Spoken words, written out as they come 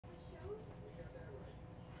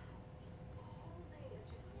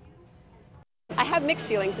I have mixed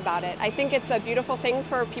feelings about it. I think it's a beautiful thing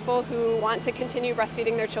for people who want to continue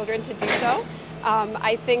breastfeeding their children to do so.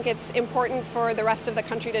 I think it's important for the rest of the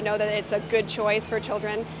country to know that it's a good choice for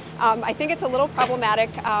children. I think it's a little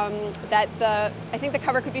problematic that I think the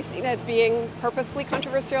cover could be seen as being purposefully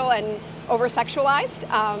controversial and over-sexualized.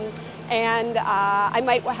 And I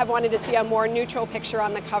might have wanted to see a more neutral picture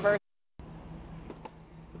on the cover.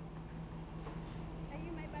 Are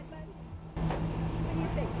you my bud bud? What do you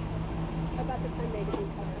think about the Time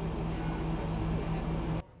magazine cover?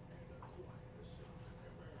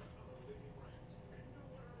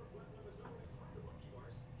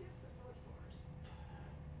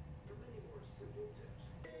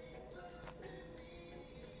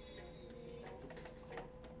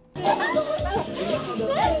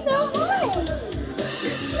 That's so fun!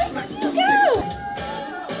 Where did you go?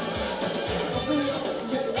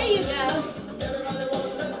 There you go.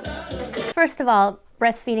 First of all,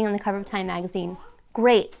 breastfeeding on the cover of Time magazine.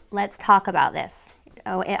 Great, let's talk about this.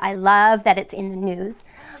 Oh, I love that it's in the news.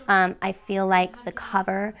 I feel like the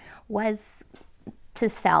cover was to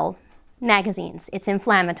sell magazines. It's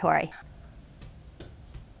inflammatory.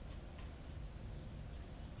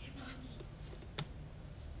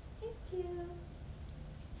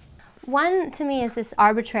 One, to me, is this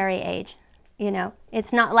arbitrary age. You know,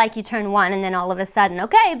 it's not like you turn 1 and then all of a sudden,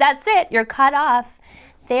 okay, that's it, you're cut off.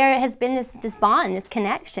 There has been this bond, this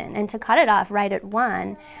connection, and to cut it off right at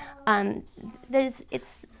 1, there's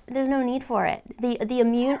no need for it. The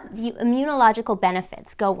immunological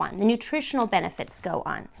benefits go on. The nutritional benefits go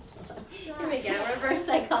on. Here we go, reverse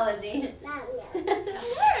psychology. That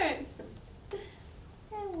worked.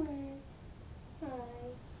 That worked.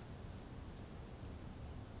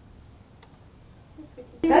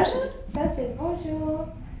 Ça c'est bonjour.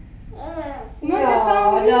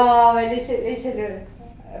 Non, mais laissez-le.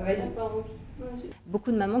 Vas-y.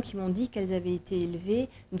 Beaucoup de mamans qui m'ont dit qu'elles avaient été élevées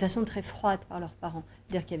d'une façon très froide par leurs parents.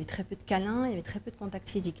 C'est-à-dire qu'il y avait très peu de câlins, il y avait très peu de contact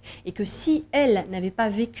physique. Et que si elles n'avaient pas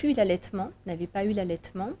vécu l'allaitement, n'avaient pas eu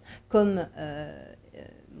l'allaitement comme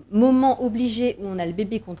moment obligé où on a le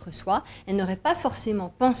bébé contre soi, elles n'auraient pas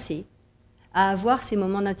forcément pensé à avoir ces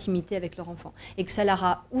moments d'intimité avec leur enfant. Et que ça leur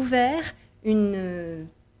a ouvert une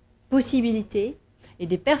possibilité et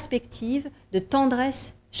des perspectives de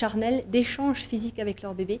tendresse charnelle, d'échange physique avec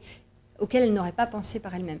leur bébé auxquelles elles n'auraient pas pensé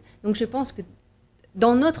par elles-mêmes. Donc je pense que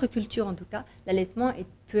dans notre culture en tout cas, l'allaitement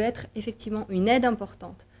peut être effectivement une aide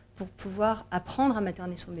importante pour pouvoir apprendre à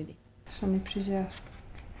materner son bébé. J'en ai plusieurs.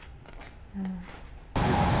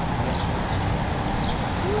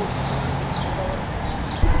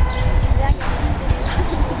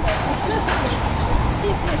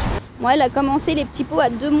 Moi, elle a commencé les petits pots à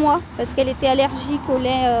 2 mois parce qu'elle était allergique au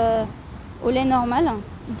lait normal.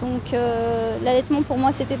 Donc l'allaitement pour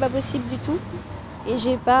moi c'était pas possible du tout. Et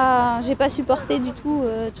j'ai pas supporté du tout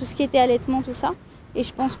tout ce qui était allaitement, tout ça. Et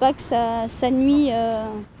je pense pas que ça nuit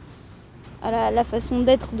à la façon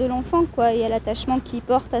d'être de l'enfant, quoi, et à l'attachement qu'il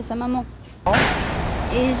porte à sa maman.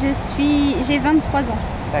 Et j'ai 23 ans.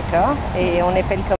 D'accord. Et on appelle comme